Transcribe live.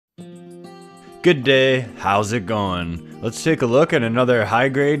Good day, how's it going? Let's take a look at another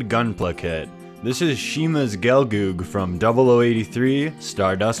high-grade gunpla kit. This is Cima's Gelgoog from 0083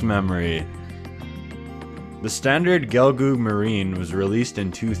 Stardust Memory. The standard Gelgoog Marine was released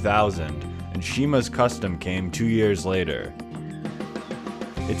in 2000, and Cima's custom came 2 years later.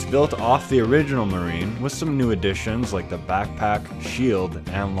 It's built off the original Marine with some new additions like the backpack, shield,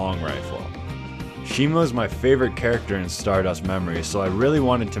 and long rifle. Cima is my favorite character in Stardust Memory, so I really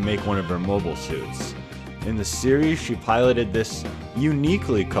wanted to make one of her mobile suits. In the series, she piloted this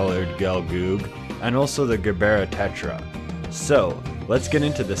uniquely colored Gelgoog and also the Gerbera Tetra. So, let's get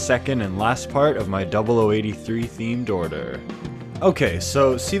into the second and last part of my 0083 themed order. Okay,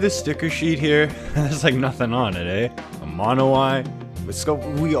 so see this sticker sheet here? There's like nothing on it, eh? A mono eye?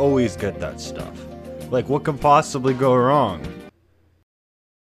 We always get that stuff. Like, what could possibly go wrong?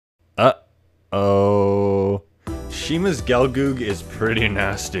 Oh, Cima's Gelgoog is pretty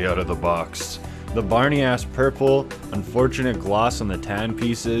nasty out of the box. The Barney ass purple, unfortunate gloss on the tan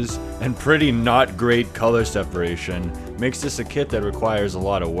pieces, and pretty not great color separation makes this a kit that requires a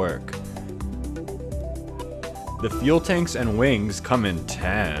lot of work. The fuel tanks and wings come in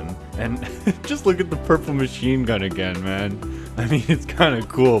tan, and just look at the purple machine gun again, man. I mean, it's kinda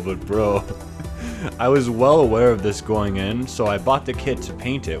cool, but bro. I was well aware of this going in, so I bought the kit to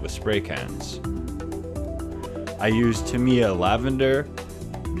paint it with spray cans. I used Tamiya Lavender,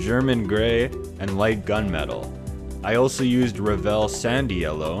 German Grey, and light gunmetal. I also used Revell Sandy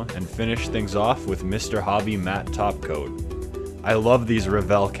Yellow and finished things off with Mr. Hobby Matte Top Coat. I love these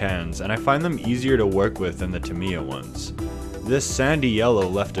Revell cans, and I find them easier to work with than the Tamiya ones. This Sandy Yellow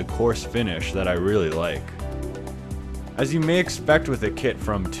left a coarse finish that I really like. As you may expect with a kit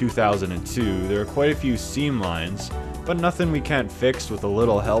from 2002, there are quite a few seam lines, but nothing we can't fix with a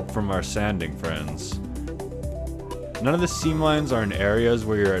little help from our sanding friends. None of the seam lines are in areas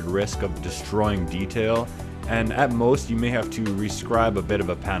where you're at risk of destroying detail, and at most you may have to rescribe a bit of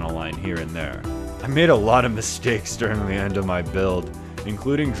a panel line here and there. I made a lot of mistakes during the end of my build,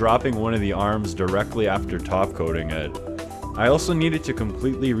 including dropping one of the arms directly after top coating it. I also needed to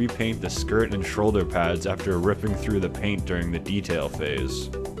completely repaint the skirt and shoulder pads after ripping through the paint during the detail phase.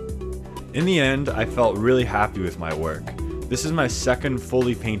 In the end, I felt really happy with my work. This is my second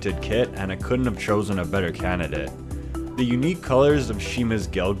fully painted kit, and I couldn't have chosen a better candidate. The unique colors of Cima's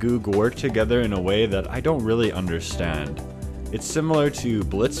Gelgoog work together in a way that I don't really understand. It's similar to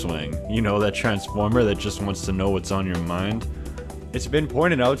Blitzwing, you know, that transformer that just wants to know what's on your mind. It's been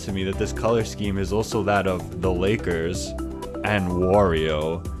pointed out to me that this color scheme is also that of the Lakers and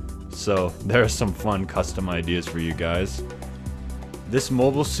Wario, so there are some fun custom ideas for you guys. This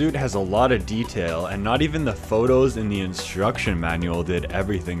mobile suit has a lot of detail, and not even the photos in the instruction manual did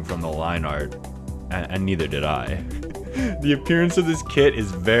everything from the line art, and neither did I. The appearance of this kit is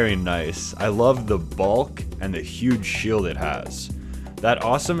very nice. I love the bulk and the huge shield it has. That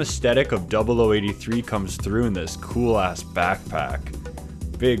awesome aesthetic of 0083 comes through in this cool ass backpack.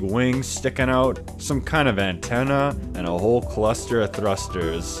 Big wings sticking out, some kind of antenna, and a whole cluster of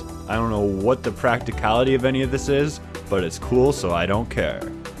thrusters. I don't know what the practicality of any of this is, but it's cool, so I don't care.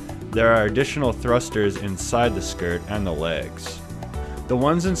 There are additional thrusters inside the skirt and the legs. The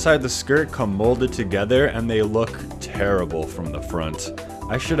ones inside the skirt come molded together and they look terrible from the front.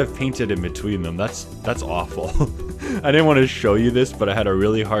 I should have painted in between them, that's awful. I didn't want to show you this, but I had a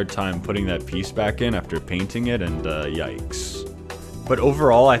really hard time putting that piece back in after painting it, and yikes. But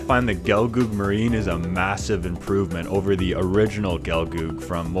overall, I find the Gelgoog Marine is a massive improvement over the original Gelgoog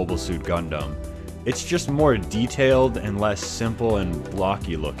from Mobile Suit Gundam. It's just more detailed and less simple and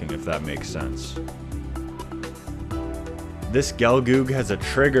blocky looking, if that makes sense. This Gelgoog has a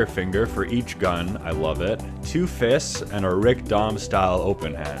trigger finger for each gun, I love it, 2 fists, and a Rick Dom style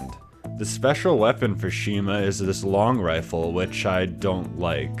open hand. The special weapon for Cima is this long rifle, which I don't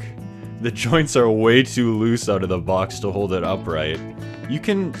like. The joints are way too loose out of the box to hold it upright. You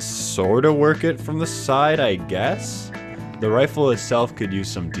can sorta work it from the side, I guess? The rifle itself could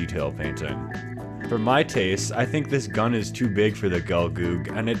use some detail painting. For my taste, I think this gun is too big for the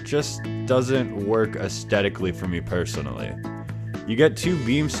Gelgoog, and it just doesn't work aesthetically for me personally. You get 2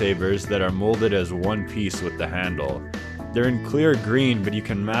 beam sabers that are molded as one piece with the handle. They're in clear green, but you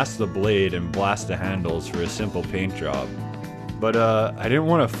can mask the blade and blast the handles for a simple paint job. But I didn't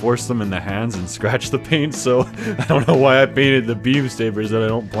want to force them in the hands and scratch the paint, so I don't know why I painted the beam sabers that I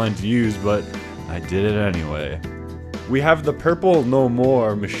don't plan to use, but I did it anyway. We have the purple No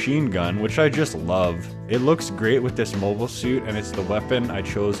More machine gun, which I just love. It looks great with this mobile suit, and it's the weapon I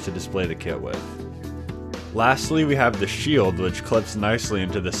chose to display the kit with. Lastly, we have the shield, which clips nicely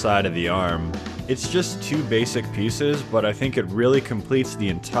into the side of the arm. It's just 2 basic pieces, but I think it really completes the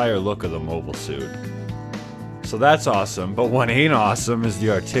entire look of the mobile suit. So that's awesome, but what ain't awesome is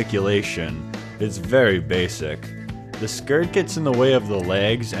the articulation. It's very basic. The skirt gets in the way of the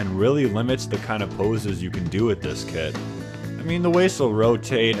legs and really limits the kind of poses you can do with this kit. I mean, the waist will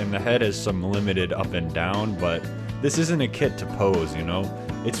rotate and the head has some limited up and down, but this isn't a kit to pose, you know?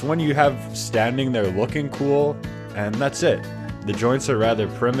 It's one you have standing there looking cool, and that's it. The joints are rather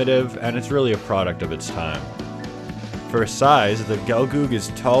primitive, and it's really a product of its time. For size, the Gelgoog is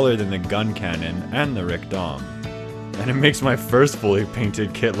taller than the gun cannon and the Rick Dom. And it makes my first fully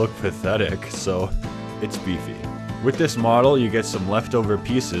painted kit look pathetic, so it's beefy. With this model, you get some leftover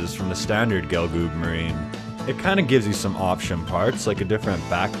pieces from the standard Gelgoog Marine. It kinda gives you some option parts, like a different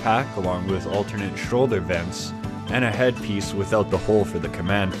backpack along with alternate shoulder vents, and a headpiece without the hole for the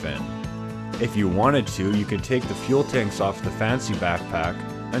command fin. If you wanted to, you could take the fuel tanks off the fancy backpack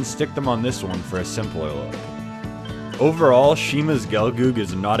and stick them on this one for a simpler look. Overall, Cima's Gelgoog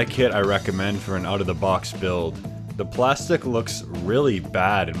is not a kit I recommend for an out-of-the-box build. The plastic looks really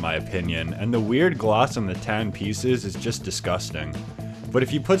bad in my opinion, and the weird gloss on the tan pieces is just disgusting. But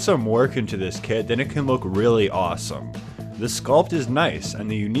if you put some work into this kit, then it can look really awesome. The sculpt is nice, and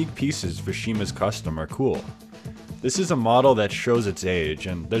the unique pieces for Cima's custom are cool. This is a model that shows its age,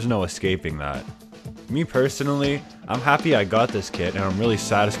 and there's no escaping that. Me personally, I'm happy I got this kit and I'm really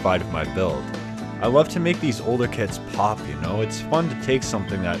satisfied with my build. I love to make these older kits pop, you know? It's fun to take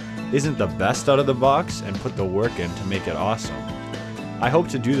something that isn't the best out of the box and put the work in to make it awesome. I hope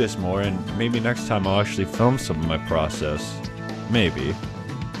to do this more, and maybe next time I'll actually film some of my process. Maybe.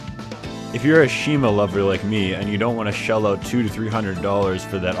 If you're a Cima lover like me and you don't want to shell out $200 to $300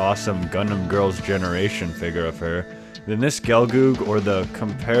 for that awesome Gundam Girls Generation figure of her, then this Gelgoog or the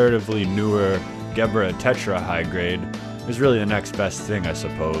comparatively newer Gebra Tetra High Grade is really the next best thing, I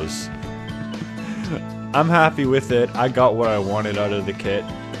suppose. I'm happy with it. I got what I wanted out of the kit,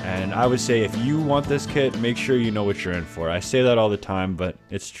 and I would say if you want this kit, make sure you know what you're in for. I say that all the time, but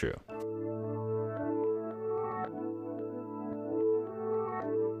it's true.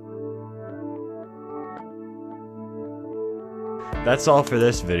 That's all for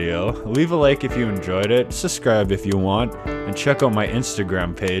this video. Leave a like if you enjoyed it, subscribe if you want, and check out my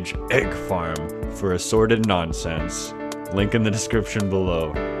Instagram page, Egg Farm, for assorted nonsense. Link in the description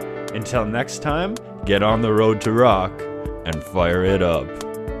below. Until next time, get on the road to rock, and fire it up.